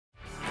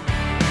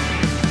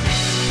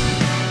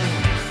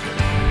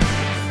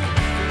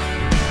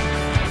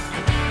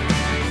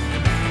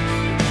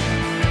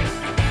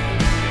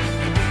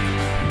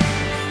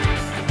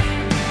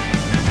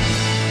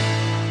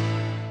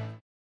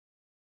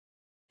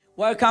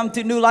Welcome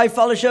to New Life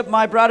Fellowship,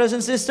 my brothers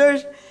and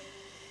sisters.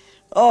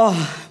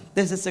 Oh,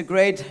 this is a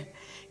great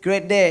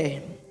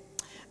day.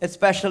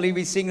 Especially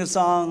we sing the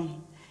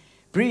song,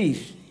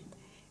 Breathe.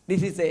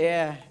 This is the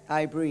air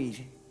I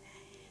breathe.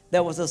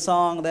 There was a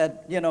song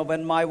that,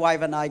 when my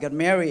wife and I got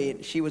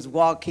married, she was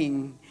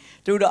walking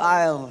through the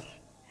aisle,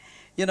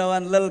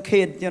 and little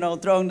kid,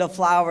 throwing the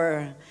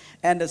flower,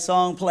 and the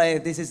song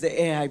played, This is the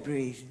air I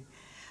breathe.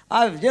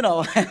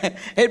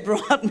 It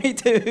brought me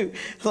to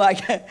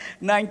like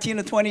 19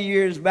 or 20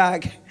 years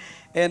back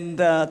in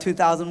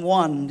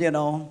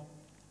 2001,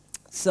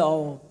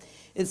 So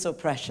it's so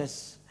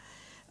precious.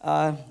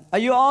 Are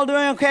you all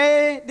doing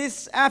okay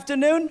this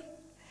afternoon?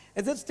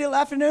 Is it still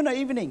afternoon or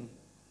evening?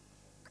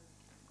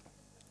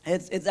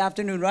 It's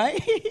afternoon,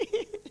 right?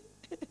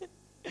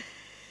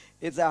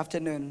 It's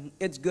afternoon.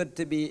 It's good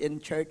to be in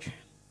church.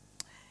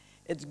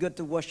 It's good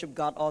to worship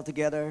God all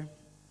together.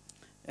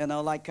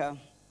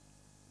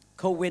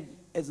 COVID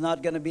is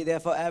not going to be there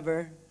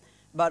forever,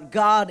 but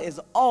God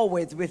is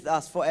always with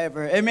us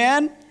forever.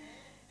 Amen?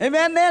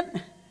 Amen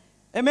then?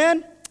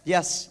 Amen?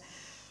 Yes.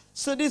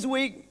 So this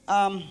week,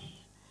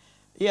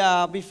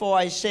 before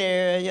I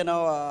share,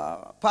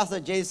 Pastor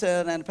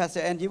Jason and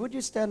Pastor Angie, would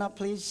you stand up,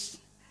 please?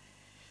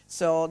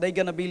 So they're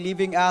going to be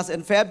leaving us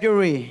in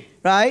February,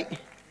 right?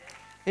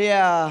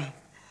 Yeah.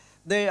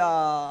 They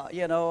are,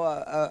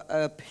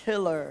 a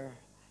pillar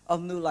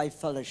of New Life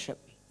Fellowship.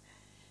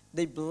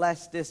 They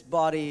bless this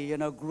body,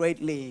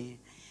 greatly.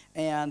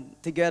 And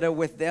together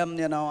with them,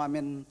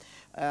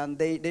 and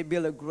they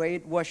built a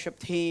great worship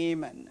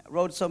team and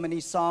wrote so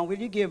many songs. Will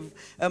you give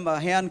them a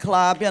hand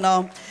clap,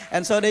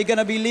 And so they're going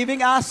to be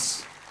leaving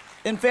us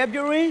in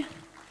February.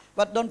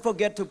 But don't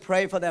forget to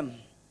pray for them.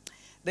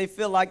 They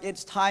feel like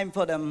it's time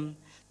for them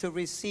to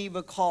receive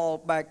a call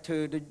back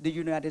to the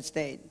United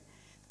States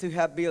to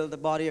have built the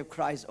body of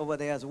Christ over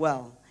there as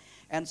well.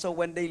 And so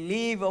when they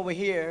leave over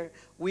here,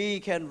 we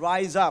can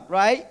rise up,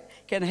 right?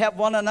 Can help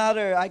one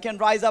another. I can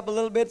rise up a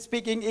little bit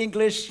speaking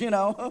English,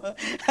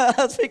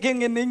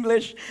 speaking in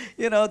English,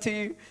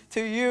 to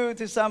you,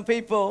 to some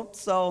people.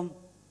 So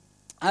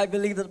I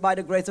believe that by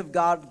the grace of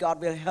God, God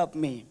will help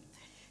me.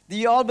 Do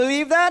you all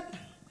believe that?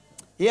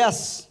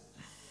 Yes.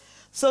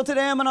 So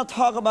today I'm going to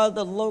talk about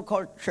the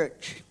local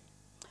church.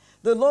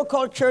 The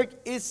local church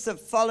is the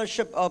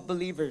fellowship of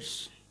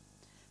believers.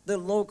 The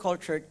local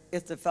church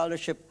is the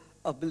fellowship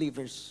of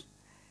believers.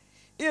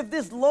 If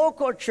this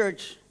local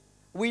church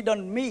we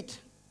don't meet,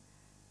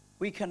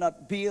 we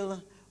cannot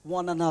build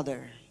one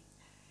another.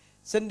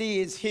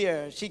 Cindy is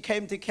here. She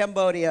came to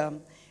Cambodia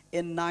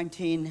in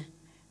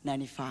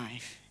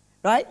 1995,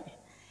 right?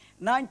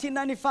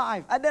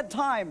 1995. At that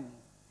time,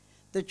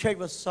 the church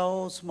was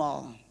so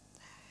small.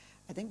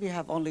 I think we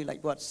have only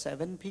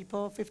 7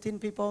 people, 15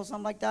 people,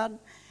 something like that.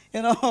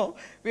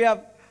 We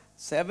have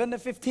 7 to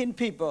 15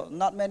 people,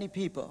 not many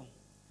people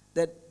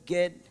that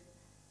get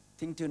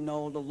to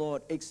know the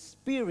Lord,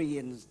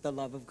 experience the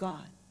love of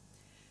God.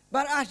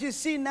 But as you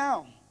see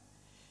now,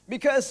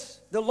 because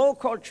the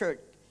local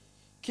church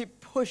keep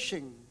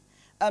pushing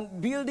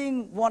and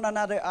building one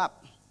another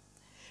up,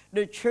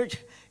 the church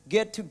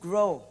get to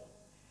grow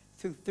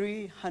to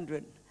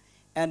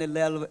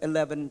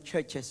 311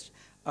 churches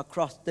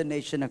across the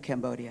nation of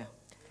Cambodia.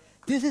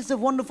 This is a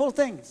wonderful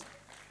thing.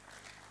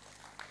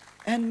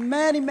 And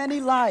many, many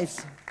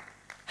lives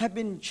have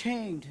been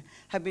changed,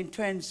 have been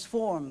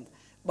transformed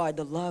by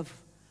the love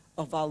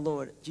of our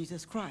Lord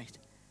Jesus Christ.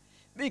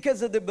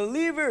 Because of the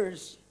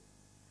believers,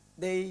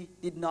 they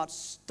did not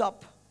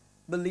stop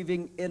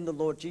believing in the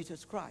Lord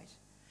Jesus Christ,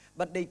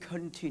 but they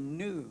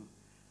continue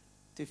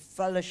to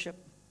fellowship.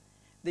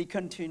 They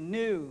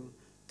continue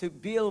to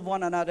build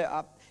one another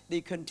up. They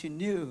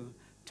continue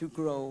to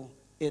grow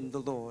in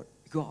the Lord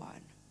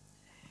God.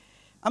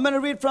 I'm going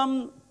to read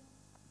from,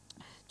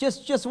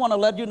 just want to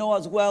let you know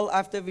as well,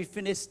 after we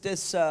finish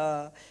this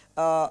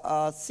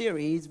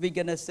series, we're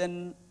going to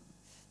send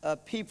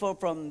people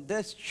from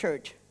this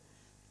church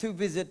to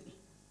visit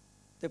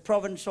the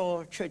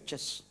provincial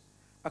churches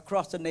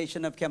across the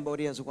nation of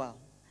Cambodia as well.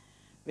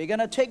 We're going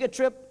to take a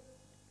trip.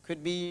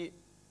 Could be,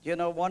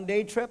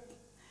 one-day trip.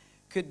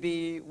 Could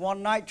be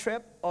one-night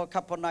trip or a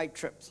couple-night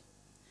trips.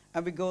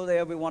 And we go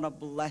there, we want to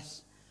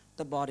bless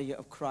the body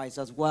of Christ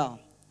as well.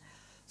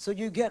 So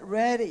you get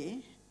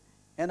ready,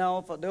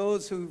 for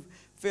those who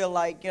feel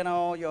like,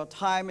 your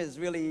time is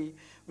really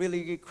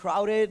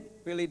crowded,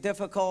 really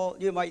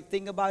difficult. You might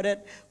think about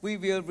it. We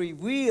will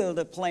reveal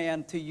the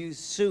plan to you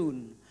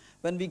soon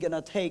when we're going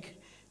to take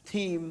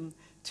team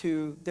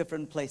to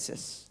different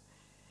places.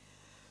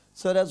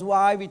 So that's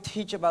why we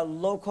teach about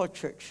local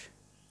church.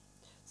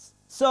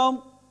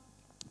 So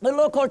the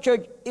local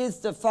church is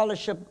the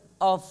fellowship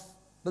of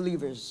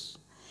believers.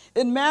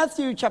 In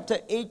Matthew chapter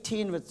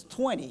 18, verse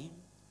 20,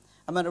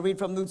 I'm going to read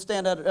from New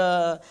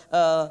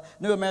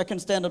American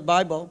Standard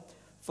Bible.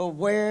 For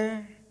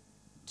where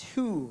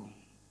 2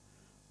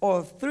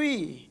 or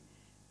 3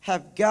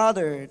 have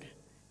gathered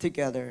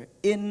together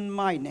in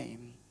my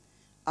name,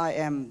 I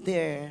am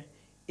there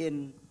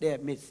in their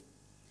midst.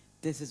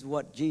 This is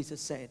what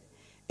Jesus said.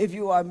 If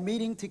you are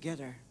meeting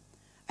together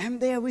I'm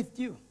there with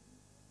you.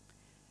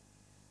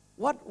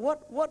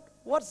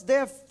 What's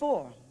there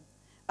for?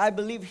 I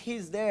believe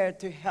He's there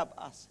to help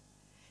us.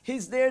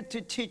 He's there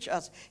to teach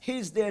us.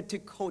 He's there to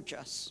coach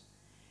us.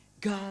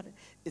 God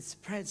is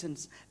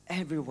present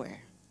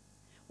everywhere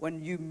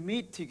when you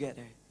meet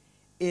together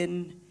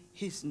in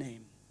His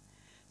name.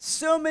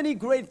 So many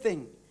great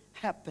things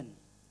happen.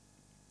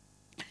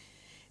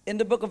 In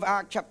the book of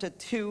Acts, chapter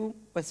 2,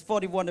 verse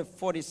 41 to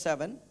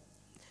 47,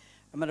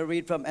 I'm going to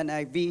read from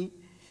NIV.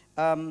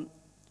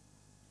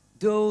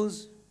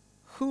 Those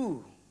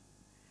who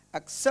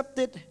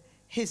accepted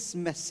his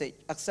message,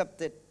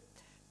 accepted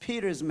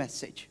Peter's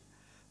message,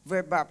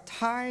 were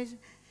baptized,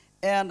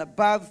 and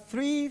about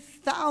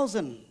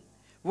 3,000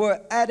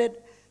 were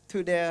added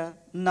to their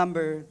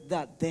number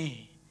that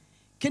day.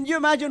 Can you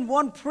imagine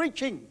one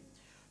preaching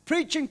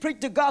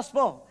the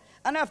gospel,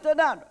 and after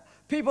that,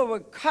 people were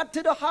cut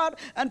to the heart,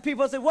 and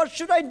people said, what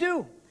should I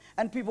do?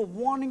 And people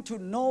wanting to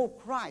know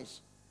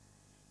Christ.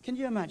 Can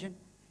you imagine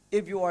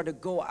if you are to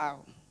go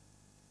out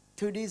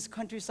to these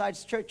countryside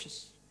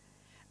churches,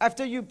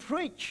 after you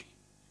preach,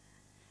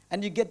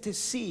 and you get to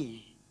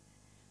see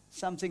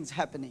something's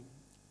happening.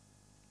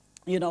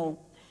 You know,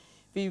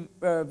 we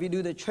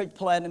do the church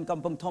plant in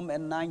Kampong Thom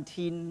in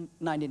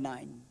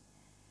 1999.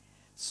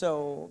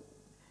 So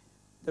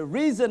the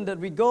reason that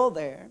we go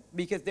there,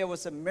 because there were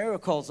some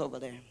miracles over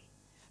there.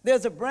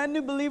 There's a brand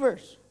new believer.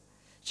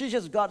 She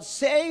just got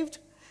saved,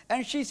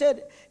 and she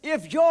said,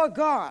 if your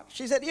God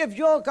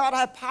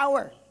had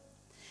power,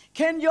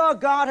 can your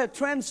God have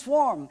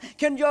transformed?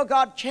 Can your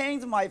God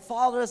change my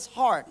father's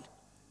heart?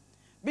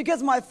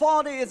 Because my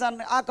father is an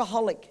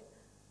alcoholic.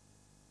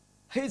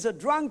 He's a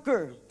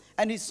drunkard,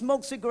 and he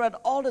smokes cigarettes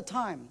all the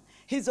time.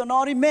 He's a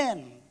naughty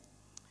man.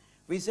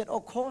 We said,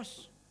 of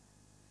course,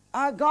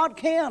 our God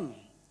can.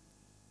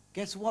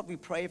 Guess what? We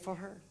prayed for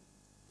her.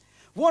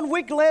 1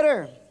 week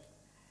later,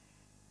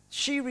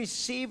 she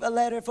received a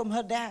letter from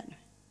her dad.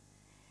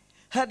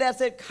 Her dad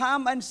said,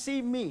 come and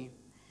see me.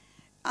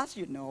 As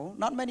you know,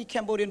 not many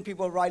Cambodian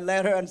people write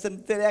letters and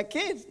send to their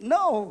kids.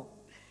 No.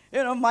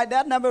 You know, my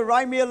dad never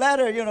write me a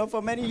letter, you know,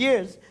 for many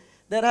years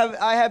that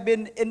I have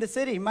been in the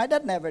city. My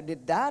dad never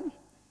did that.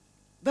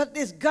 But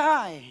this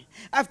guy,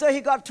 after he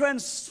got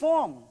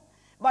transformed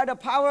by the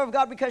power of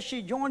God, because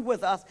she joined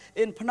with us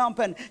in Phnom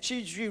Penh,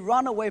 she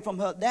ran away from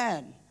her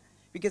dad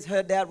because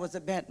her dad was a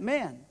bad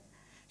man.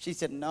 She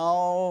said,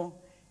 no,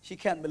 she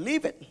can't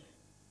believe it.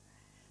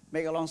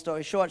 Make a long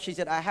story short, she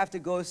said, I have to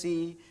go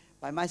see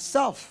by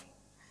myself.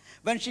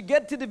 When she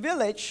get to the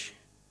village,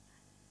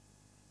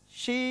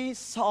 she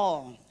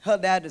saw her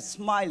dad is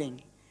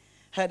smiling.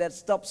 Her dad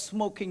stopped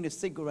smoking the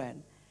cigarette.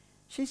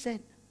 She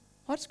said,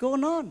 what's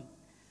going on?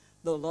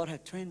 The Lord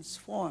had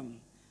transformed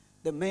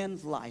the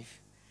man's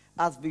life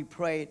as we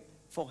prayed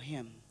for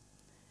him.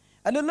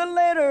 And a little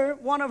later,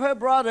 one of her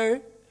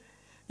brothers,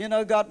 you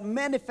know, got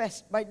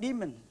manifested by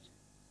demons.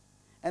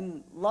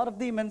 And a lot of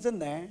demons in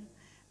there.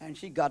 And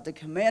she got to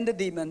command the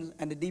demons,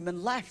 and the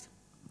demon left.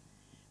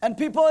 And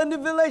people in the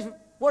village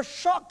were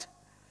shocked.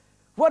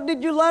 What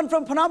did you learn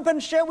from Phnom Penh?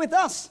 Share with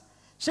us.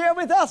 Share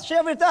with us.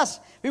 Share with us.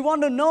 We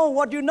want to know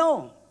what you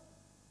know.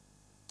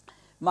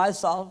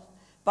 Myself,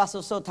 Pastor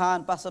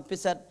Sotan, Pastor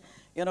Pisset,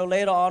 you know,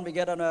 later on we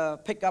get on a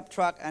pickup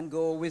truck and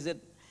go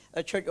visit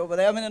a church over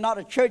there. I mean, not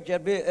a church, a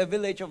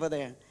village over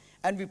there.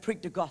 And we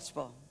preach the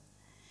gospel.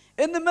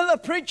 In the middle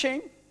of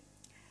preaching,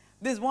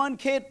 this one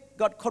kid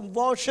got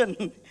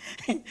convulsion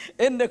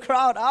in the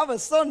crowd. I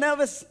was so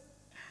nervous,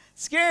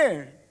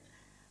 scared.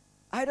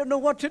 I don't know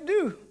what to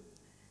do.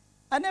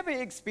 I never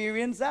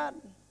experienced that.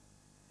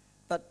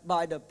 But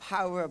by the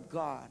power of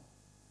God,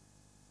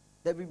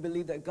 that we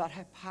believe that God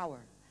has power,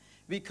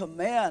 we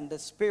command the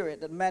spirit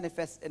that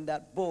manifests in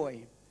that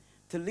boy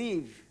to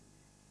leave.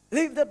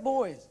 Leave that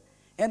boy.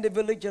 And the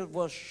villagers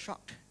were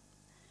shocked.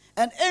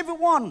 And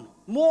everyone,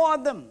 more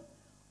of them,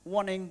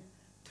 wanting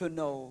to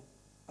know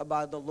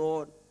about the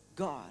Lord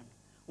God,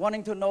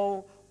 wanting to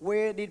know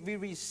where did we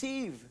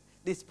receive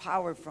this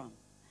power from.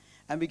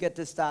 And we get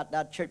to start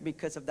that church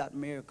because of that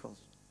miracle.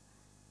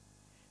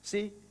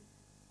 See,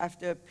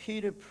 after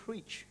Peter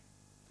preached,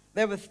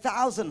 there were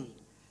thousands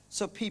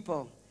of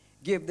people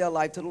give their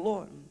life to the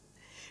Lord.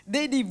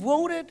 They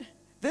devoted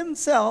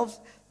themselves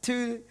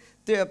to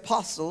the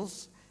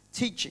apostles'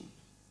 teaching,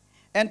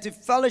 and to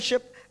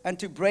fellowship, and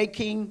to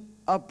breaking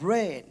of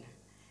bread,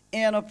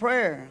 and a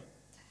prayer.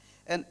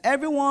 And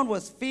everyone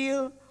was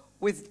filled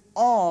with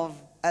awe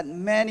at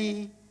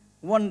many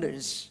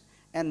wonders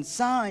and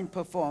signs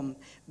performed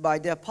by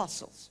the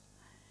apostles.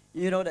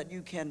 You know that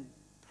you can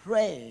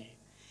pray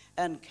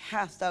and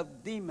cast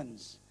out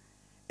demons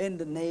in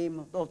the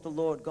name of the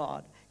Lord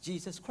God,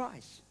 Jesus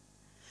Christ.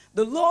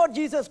 The Lord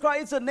Jesus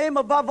Christ is the name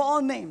above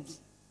all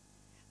names.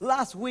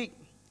 Last week,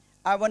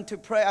 I went to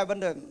pray. I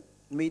went to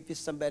meet with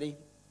somebody,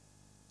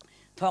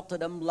 talk to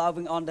them,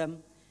 loving on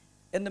them.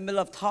 In the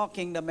middle of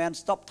talking, the man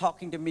stopped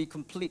talking to me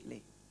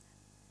completely.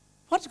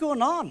 What's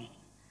going on?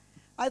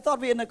 I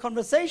thought we were in a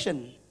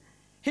conversation.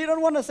 He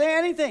don't want to say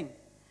anything.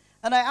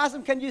 And I asked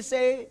him, can you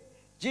say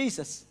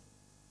Jesus?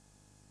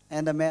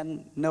 And the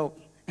man, no.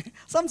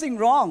 Something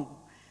wrong.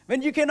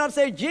 When you cannot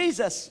say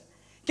Jesus.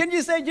 Can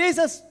you say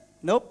Jesus?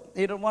 Nope,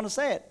 he don't want to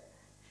say it.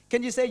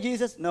 Can you say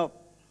Jesus? Nope.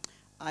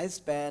 I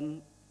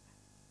spent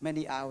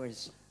many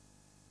hours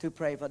to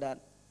pray for that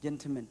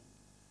gentleman.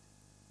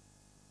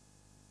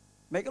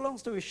 Make a long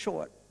story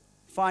short,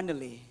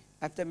 finally,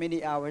 after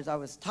many hours, I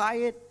was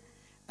tired,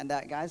 and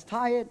that guy's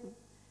tired.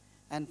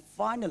 And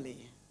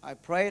finally, I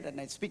prayed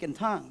and I speak in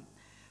tongues.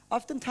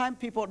 Oftentimes,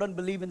 people don't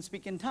believe in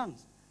speaking in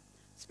tongues.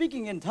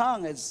 Speaking in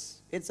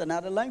tongues it's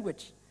another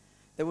language.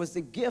 There was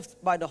the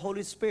gift by the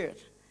Holy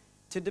Spirit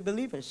to the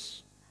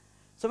believers.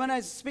 So when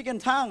I speak in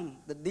tongues,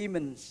 the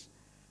demons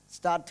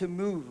start to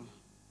move.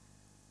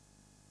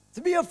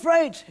 To be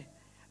afraid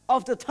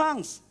of the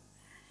tongues.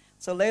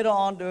 So later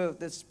on,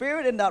 the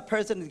spirit in that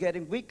person is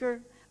getting weaker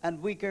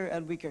and weaker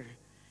and weaker.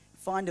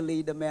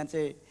 Finally, the man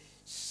said,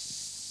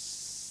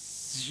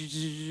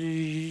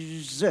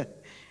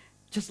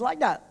 just like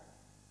that.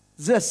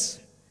 This.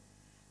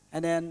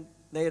 And then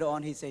later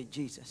on, he said,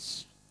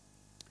 Jesus.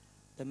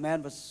 The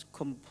man was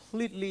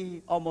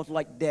completely, almost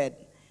like dead,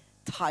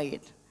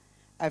 tired,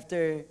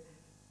 after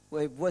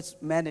it was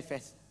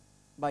manifest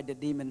by the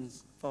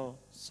demons for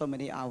so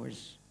many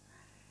hours.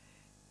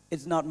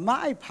 It's not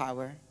my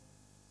power,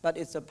 but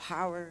it's a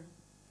power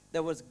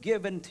that was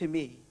given to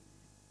me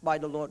by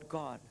the Lord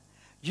God.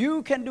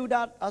 You can do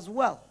that as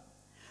well.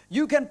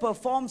 You can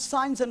perform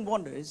signs and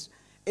wonders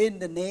in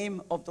the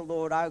name of the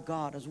Lord our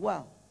God as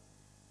well.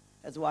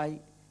 That's why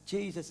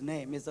Jesus'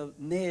 name is a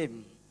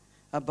name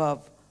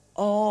above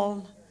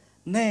all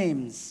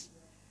names.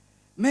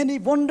 Many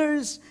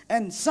wonders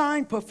and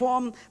signs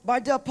performed by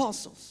the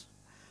apostles.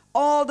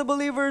 All the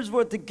believers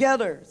were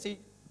together. See,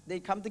 they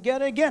come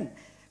together again.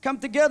 Come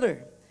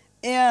together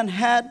and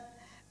had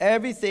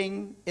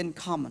everything in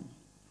common.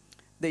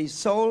 They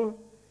sold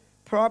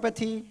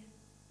property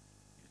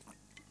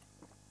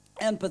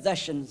and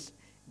possessions,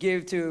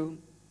 gave to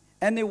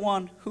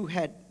anyone who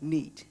had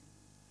need.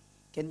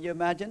 Can you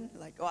imagine?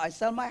 Like, oh, I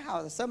sell my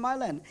house, I sell my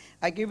land,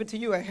 I give it to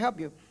you, I help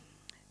you.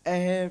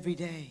 Every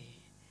day.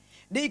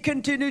 They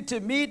continued to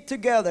meet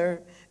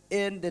together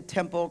in the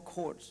temple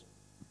courts.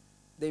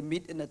 They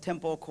meet in the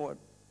temple court.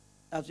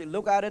 As you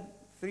look at it,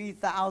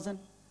 3,000.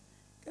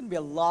 Can be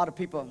a lot of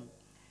people.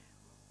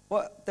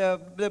 Well,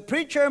 the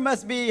preacher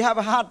must have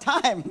a hard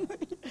time.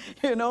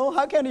 You know,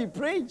 how can he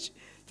preach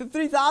to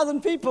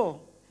 3,000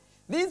 people?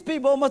 These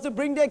people must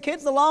bring their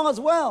kids along as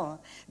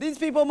well. These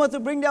people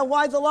must bring their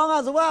wives along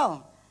as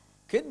well.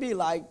 Could be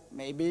like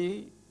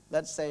maybe,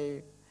 let's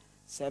say,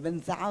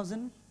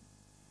 7,000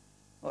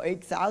 or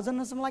 8,000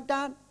 or something like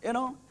that. You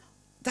know,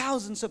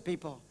 thousands of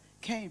people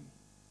came.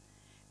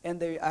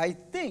 And I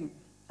think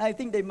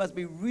they must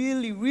be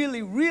really,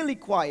 really, really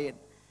quiet,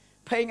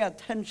 paying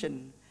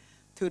attention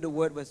to the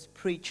word was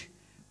preached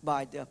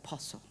by the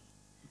apostle.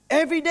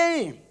 Every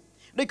day,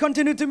 they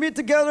continued to meet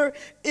together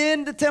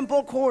in the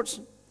temple courts.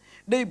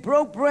 They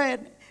broke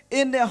bread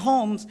in their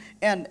homes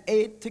and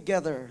ate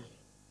together.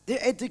 They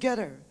ate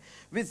together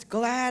with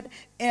glad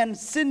and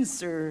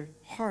sincere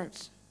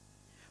hearts,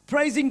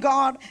 praising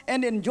God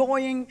and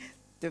enjoying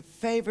the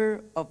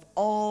favor of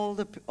all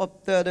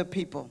the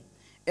people.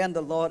 And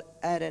the Lord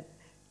added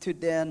to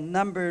their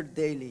number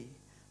daily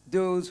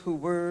those who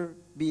were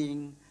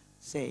being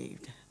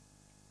saved.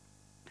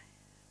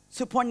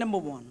 So point number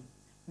one,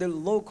 the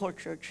local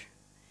church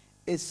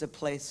is a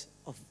place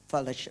of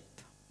fellowship.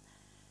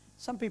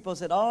 Some people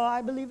said, oh,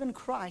 I believe in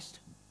Christ.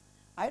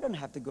 I don't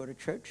have to go to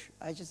church.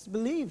 I just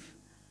believe.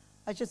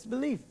 I just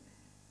believe.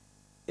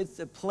 It's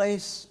a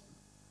place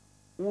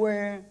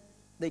where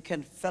they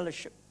can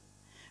fellowship.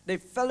 They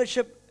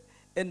fellowship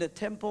in the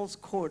temple's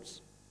courts.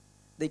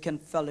 They can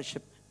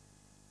fellowship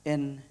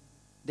in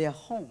their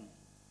home.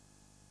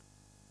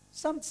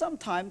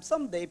 Sometimes,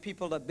 someday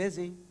people are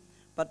busy,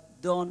 but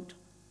don't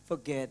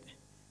forget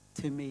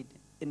to meet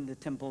in the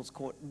temple's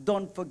court.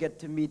 Don't forget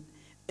to meet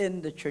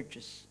in the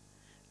churches.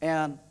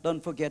 And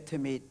don't forget to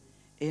meet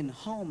in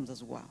homes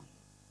as well.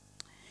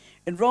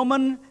 In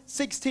Romans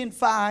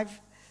 16:5,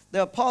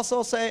 the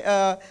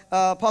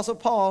Apostle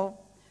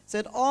Paul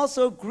said,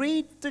 also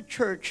greet the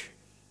church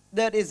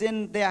that is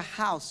in their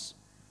house.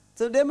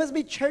 So there must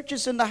be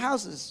churches in the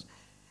houses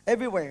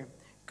everywhere.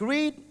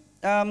 Greet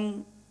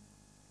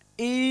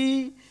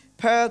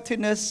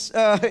Epaphras,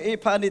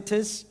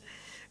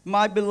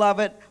 my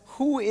beloved,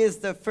 who is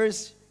the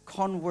first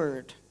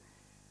convert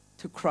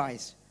to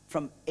Christ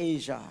from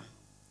Asia.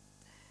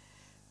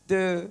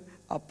 The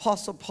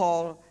Apostle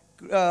Paul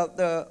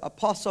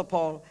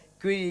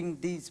greeting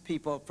these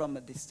people from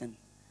a distance.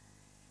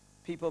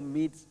 People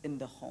meet in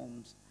the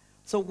homes.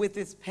 So with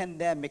this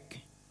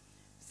pandemic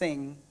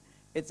thing,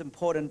 it's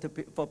important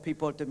for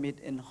people to meet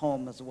in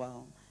home as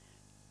well.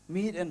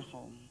 Meet in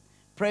home.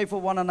 Pray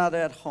for one another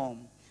at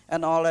home.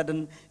 And all that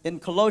in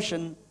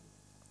Colossians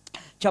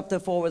chapter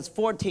 4 verse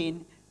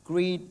 14,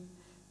 greet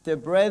the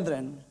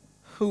brethren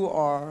who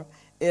are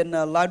in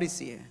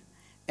Laodicea.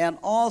 And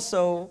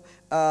also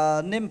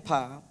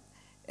Nympha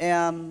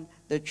and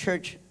the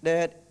church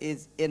that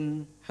is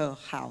in her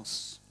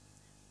house.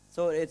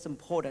 So it's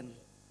important.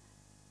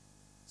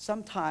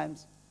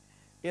 Sometimes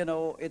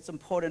it's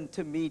important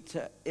to meet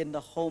in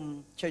the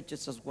home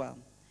churches as well.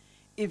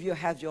 If you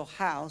have your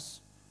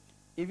house,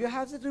 if you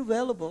have it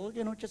available,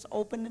 just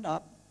open it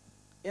up,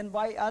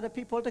 invite other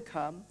people to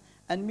come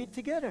and meet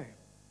together.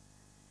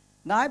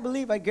 Now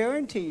I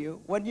guarantee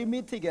you, when you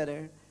meet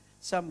together,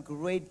 some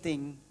great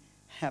thing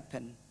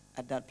happen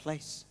at that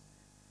place.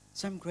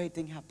 Some great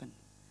thing happen.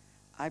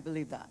 I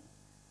believe that.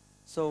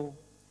 So,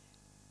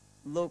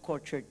 local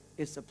church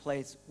is a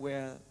place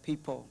where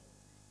people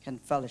can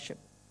fellowship.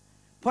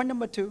 Point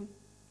number 2,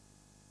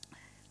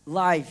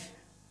 life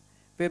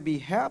will be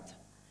helped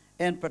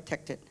and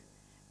protected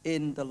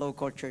in the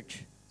local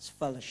church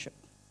fellowship.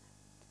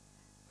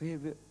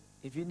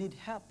 If you need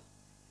help,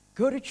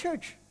 go to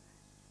church.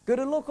 Go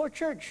to local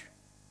church.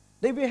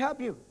 They will help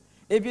you.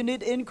 If you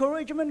need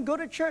encouragement, go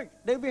to church.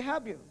 They will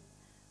help you.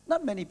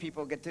 Not many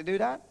people get to do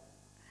that.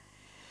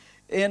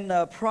 In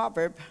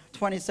Proverbs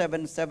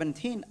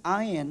 27:17,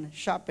 iron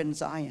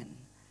sharpens iron.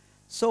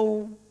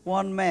 So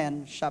one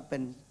man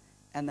sharpens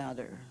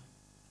another.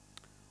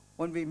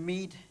 When we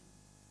meet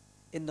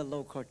in the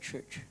local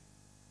church,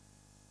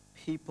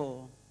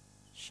 people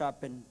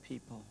sharpen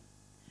people.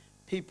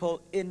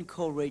 People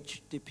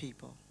encourage the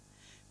people.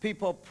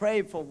 People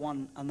pray for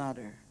one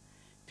another.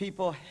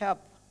 People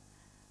help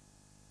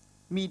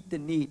meet the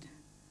need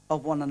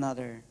of one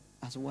another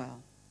as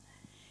well.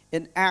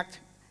 In Acts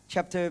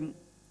chapter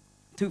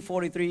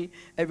 2:43,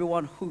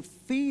 everyone who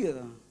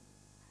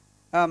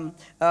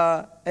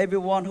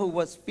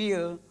was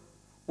filled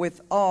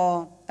with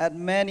awe at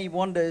many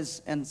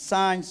wonders and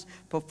signs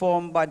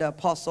performed by the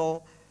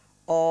apostle,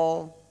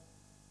 all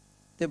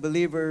the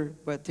believers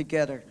were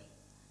together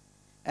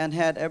and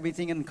had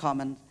everything in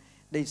common.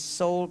 They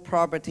sold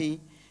property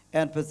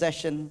and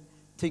possession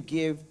to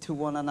give to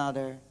one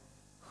another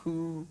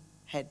who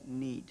had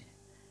need.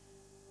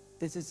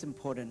 This is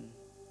important.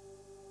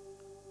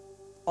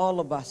 All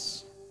of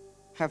us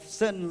have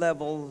certain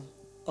level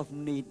of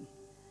need,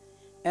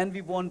 and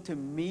we want to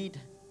meet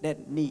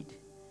that need.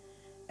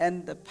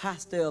 And the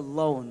pastor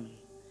alone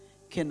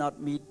cannot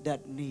meet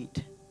that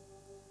need.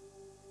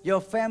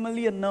 Your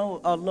family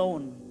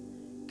alone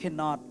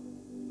cannot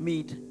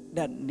meet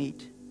that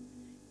need.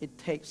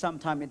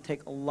 Sometimes it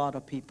takes a lot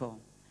of people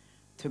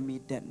to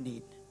meet that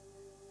need.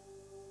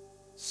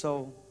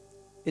 So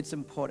it's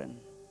important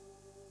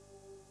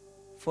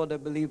for the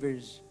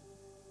believers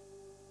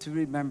to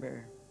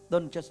remember,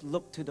 don't just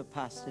look to the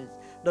pastors,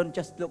 don't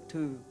just look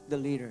to the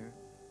leader.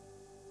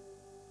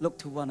 Look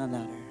to one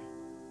another.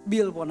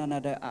 Build one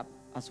another up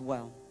as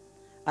well.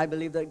 I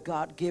believe that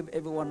God gave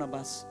every one of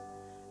us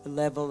a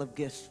level of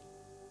gifts.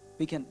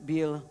 We can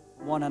build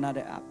one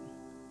another up.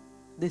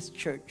 This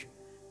church,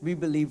 we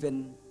believe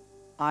in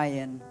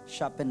iron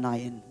sharpen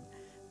iron.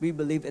 We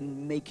believe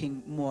in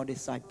making more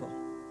disciples.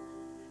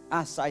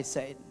 As I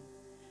said,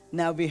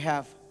 now we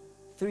have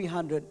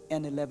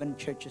 311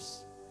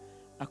 churches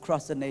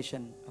across the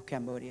nation of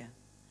Cambodia.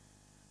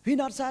 We're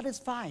not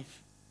satisfied.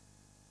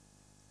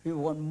 We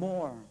want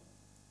more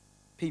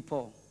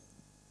people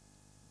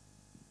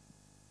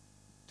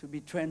to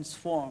be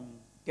transformed,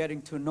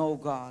 getting to know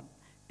God,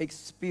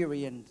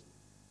 experience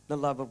the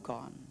love of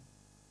God.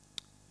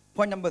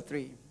 Point number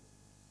 3,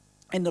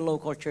 in the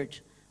local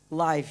church,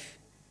 life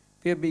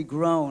will be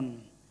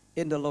grown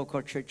in the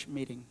local church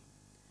meeting.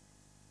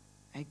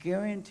 I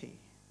guarantee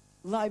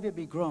life will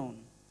be grown.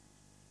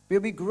 Will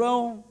be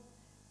grown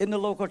in the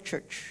local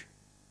church.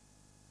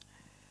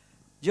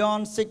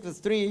 John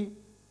 6:3,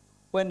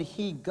 when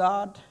he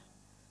got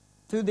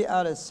to the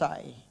other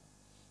side,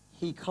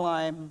 he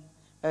climbed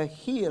a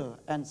hill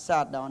and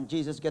sat down.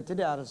 Jesus got to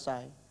the other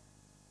side,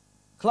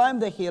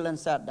 climbed the hill and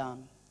sat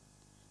down,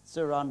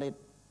 surrounded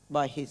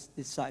by his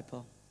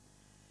disciple.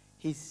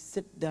 He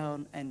sit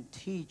down and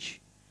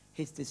teach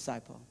his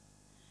disciple.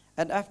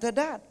 And after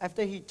that,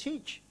 after he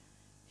teach,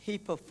 he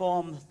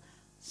performed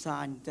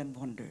signs and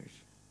wonders.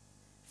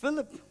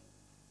 Philip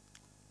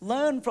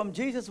learned from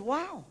Jesus,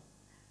 wow,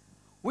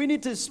 we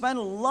need to spend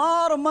a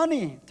lot of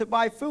money to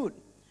buy food.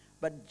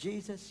 But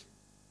Jesus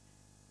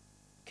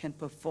can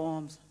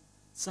perform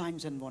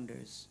signs and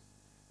wonders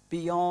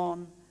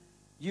beyond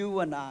you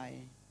and I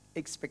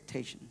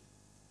expected.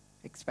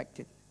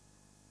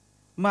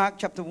 Mark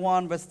chapter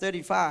 1 verse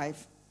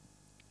 35,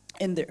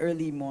 in the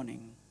early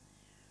morning,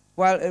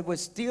 while it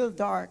was still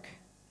dark,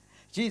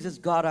 Jesus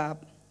got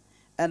up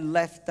and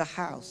left the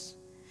house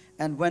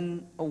and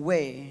went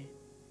away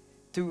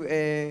to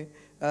a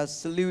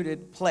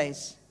secluded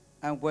place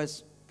and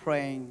was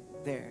praying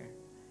there.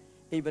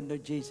 Even though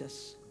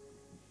Jesus,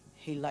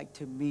 he liked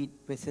to meet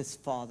with his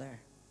Father,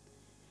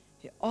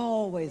 he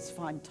always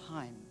find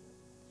time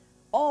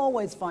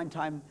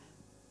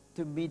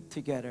to meet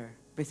together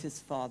with his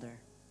Father.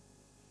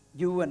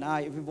 You and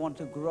I, if we want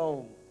to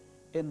grow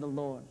in the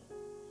Lord,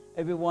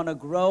 if we want to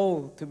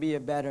grow to be a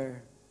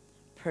better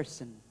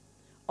person,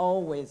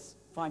 always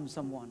find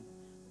someone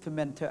to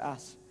mentor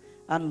us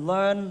and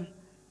learn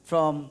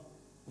from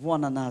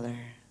one another.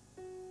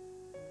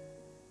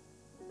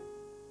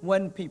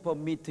 When people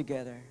meet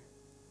together,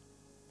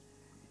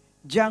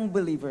 young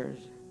believers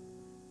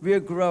will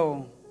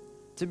grow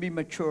to be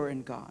mature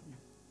in God.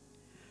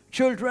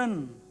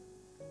 Children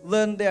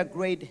learn their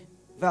great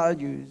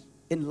values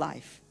in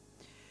life.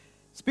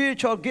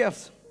 Spiritual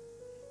gifts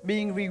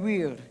being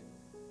revealed.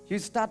 You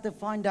start to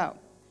find out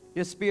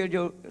your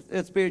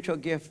spiritual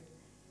gift,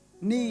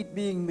 need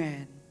being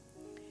met,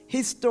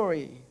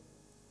 history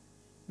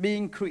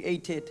being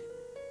created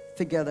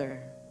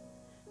together,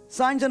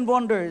 signs and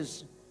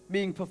wonders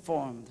being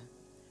performed.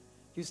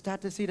 You start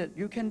to see that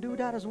you can do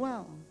that as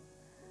well.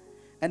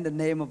 And the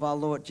name of our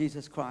Lord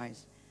Jesus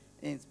Christ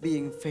is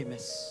being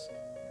famous.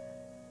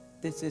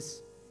 This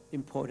is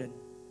important,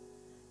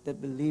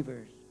 that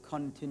believers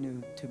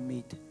continue to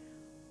meet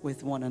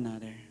with one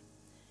another.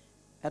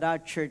 At our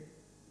church,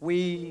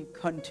 we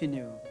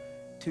continue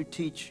to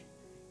teach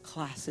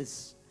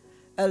classes,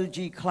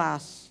 LG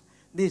class,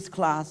 this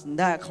class and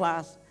that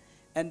class.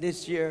 And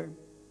this year,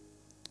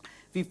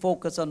 we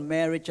focus on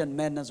marriage and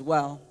men as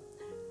well.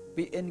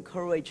 We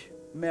encourage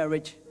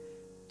marriage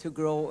to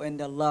grow in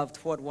their love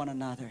toward one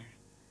another.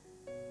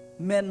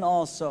 Men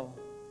also,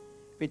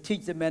 we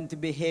teach the men to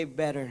behave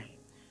better,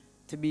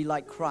 to be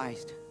like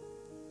Christ,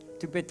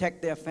 to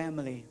protect their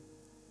family.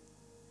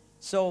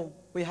 So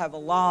we have a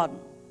lot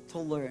to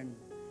learn.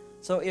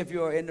 So if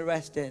you are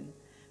interested,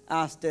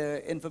 ask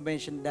the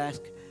information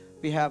desk.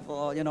 We have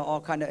all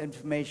kind of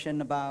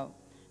information about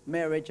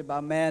marriage,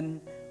 about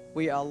men.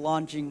 We are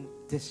launching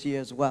this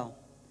year as well.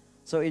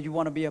 So if you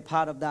want to be a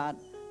part of that,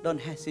 don't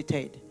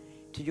hesitate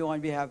to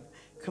join. We have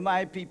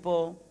Khmer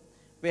people.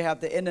 We have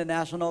the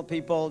international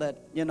people that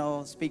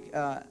speak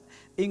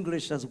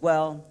English as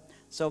well.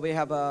 So we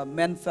have a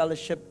men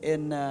fellowship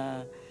in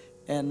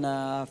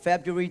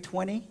February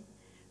 20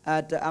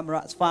 at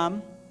Amarat's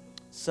farm.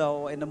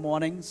 So in the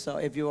morning. So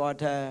if you are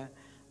to,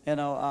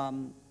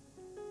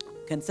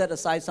 can set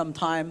aside some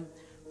time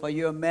for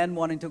your men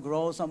wanting to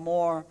grow some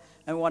more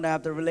and want to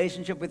have the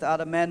relationship with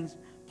other men,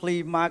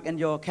 please mark in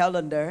your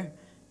calendar.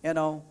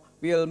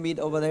 We'll meet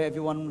over there. If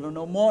you want to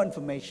know more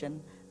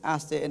information,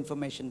 ask the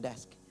information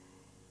desk.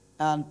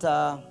 And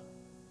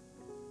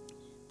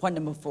point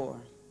number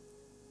 4,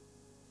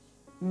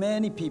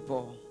 many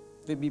people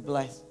will be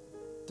blessed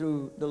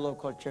through the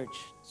local church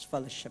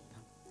fellowship.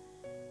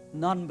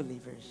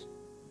 Non-believers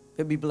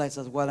will be blessed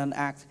as well in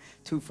Acts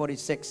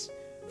 2:46,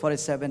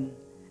 47,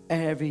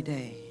 every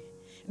day.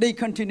 They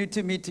continue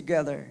to meet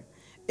together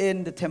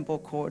in the temple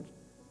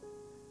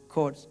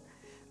courts.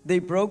 They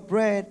broke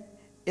bread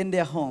in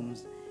their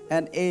homes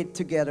and ate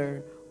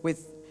together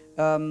with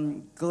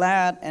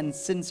glad and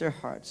sincere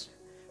hearts,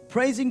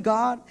 praising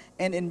God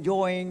and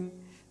enjoying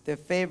the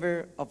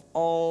favor of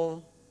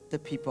all the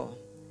people.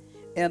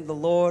 And the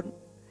Lord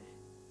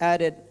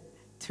added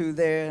to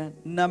their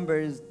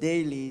numbers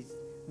daily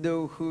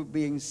those who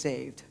being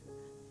saved.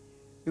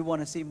 We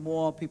want to see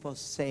more people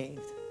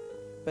saved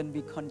when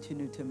we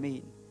continue to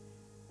meet.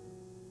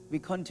 We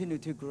continue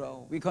to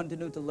grow. We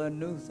continue to learn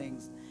new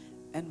things.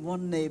 And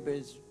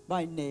neighbors,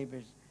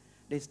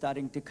 they're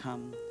starting to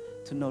come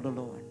to know the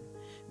Lord.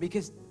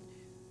 Because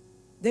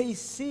they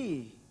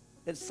see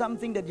that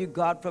something that you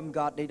got from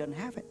God, they don't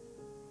have it.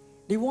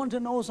 They want to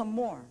know some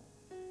more.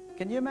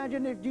 Can you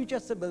imagine if you're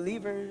just a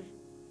believer,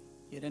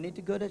 you don't need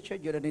to go to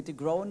church, you don't need to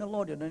grow in the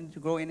Lord, you don't need to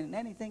grow in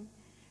anything,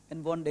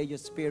 and one day your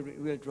spirit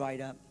will dry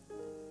up,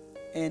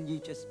 and you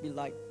just be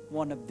like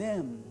one of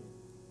them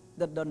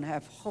that don't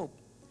have hope,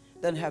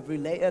 don't have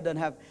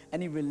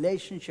any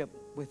relationship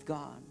with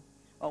God.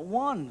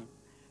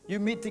 You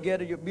meet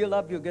together, you build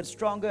up, you get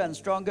stronger and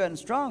stronger and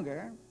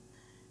stronger,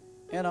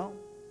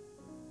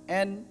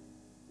 and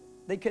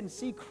they can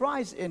see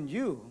Christ in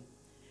you.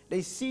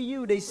 They see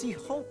you, they see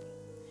hope.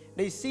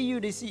 They see you,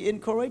 they see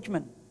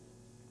encouragement.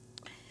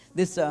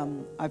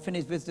 I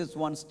finished with this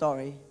one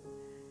story.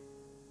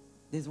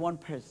 This one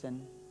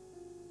person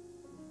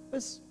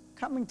was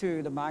coming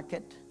to the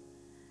market,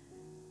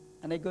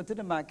 and they go to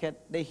the market,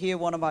 they hear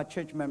one of our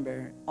church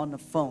members on the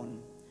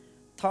phone,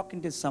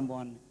 talking to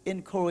someone,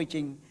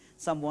 encouraging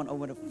someone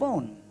over the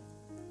phone.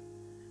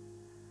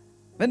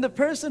 When the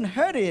person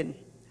heard it,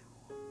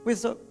 we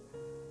were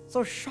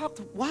so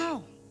shocked.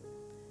 Wow,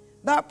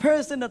 that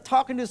person is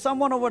talking to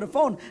someone over the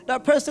phone.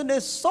 That person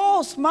is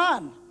so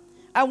smart.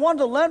 I want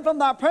to learn from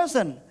that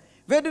person.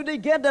 Where do they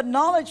get that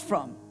knowledge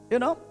from?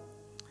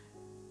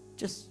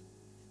 Just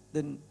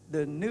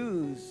the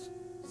news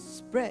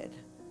spread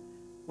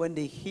when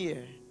they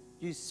hear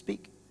you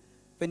speak,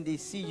 when they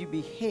see you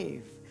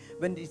behave,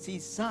 when they see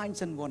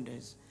signs and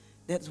wonders.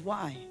 That's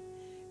why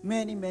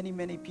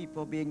many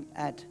people being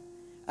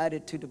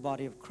added to the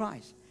body of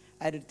Christ,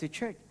 added to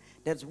church.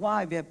 That's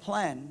why we have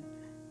planned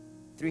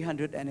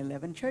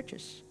 311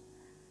 churches.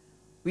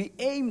 We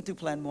aim to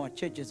plant more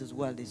churches as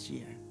well this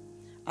year.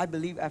 I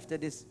believe after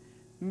this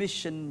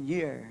mission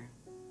year,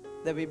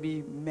 there will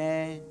be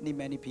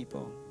many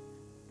people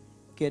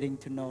getting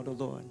to know the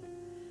Lord,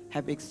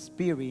 have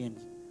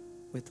experience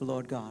with the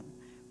Lord God.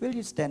 Will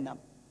you stand up?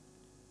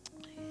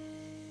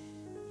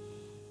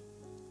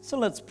 So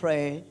let's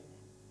pray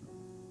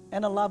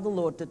and allow the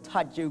Lord to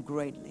touch you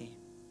greatly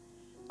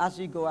as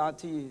you go out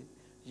to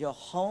your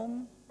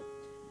home.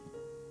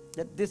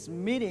 That this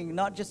meeting,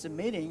 not just a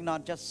meeting,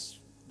 not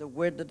just the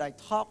word that I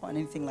talk or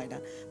anything like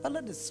that. But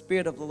let the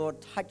Spirit of the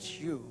Lord touch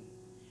you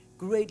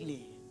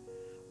greatly.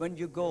 When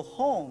you go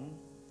home,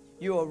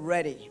 you are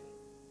ready.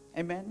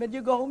 Amen. When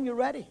you go home, you're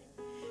ready.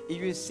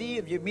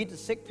 If you meet the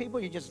sick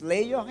people, you just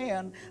lay your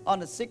hand on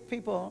the sick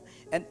people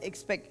and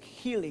expect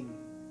healing.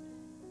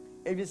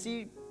 If you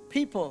see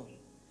people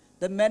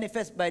that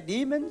manifest by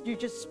demons, you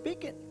just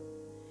speak it.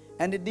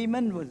 And the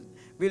demon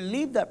will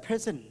leave that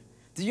person.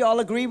 Do you all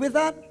agree with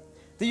that?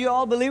 Do you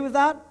all believe with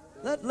that?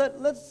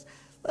 Let's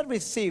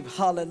receive.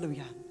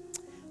 Hallelujah.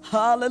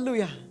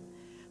 Hallelujah.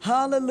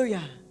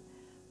 Hallelujah.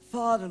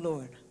 Father,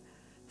 Lord,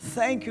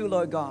 thank you,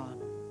 Lord God.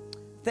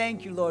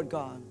 Thank you, Lord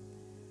God.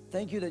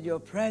 Thank you that your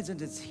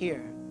presence is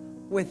here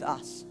with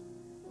us.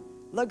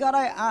 Lord God,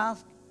 I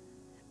ask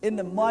in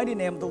the mighty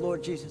name of the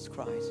Lord Jesus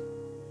Christ.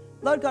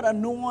 Lord God,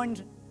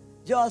 anoint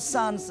your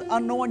sons,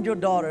 anoint your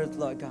daughters,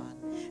 Lord God,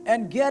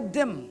 and get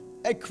them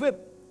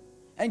equipped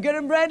and get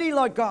them ready,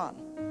 Lord God.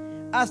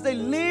 As they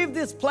leave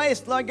this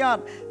place, Lord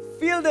God,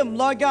 fill them,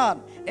 Lord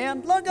God.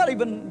 And Lord God,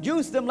 even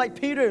use them like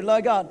Peter,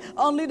 Lord God.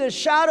 Only the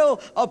shadow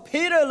of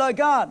Peter, Lord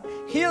God,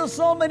 healed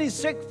so many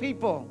sick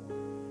people,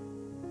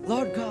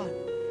 Lord God.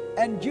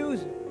 And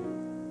use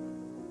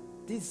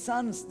these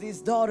sons,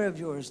 these daughters of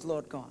yours,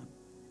 Lord God,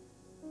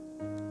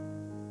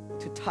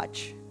 to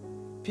touch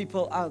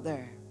people out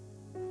there,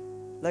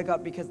 Lord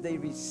God, because they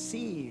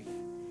receive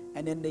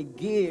and then they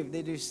give.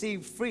 They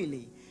receive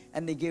freely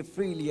and they give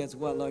freely as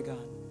well, Lord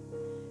God.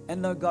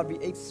 And Lord God, we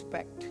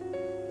expect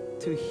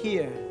to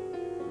hear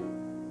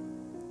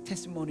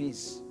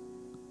testimonies,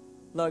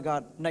 Lord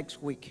God,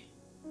 next week.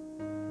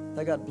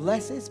 Lord God,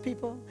 bless His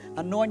people,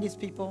 anoint His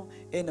people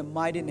in the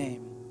mighty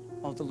name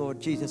of the Lord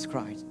Jesus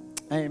Christ.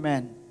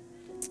 Amen.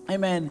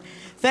 Amen.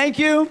 Thank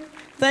you.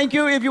 Thank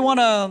you. If you want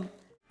to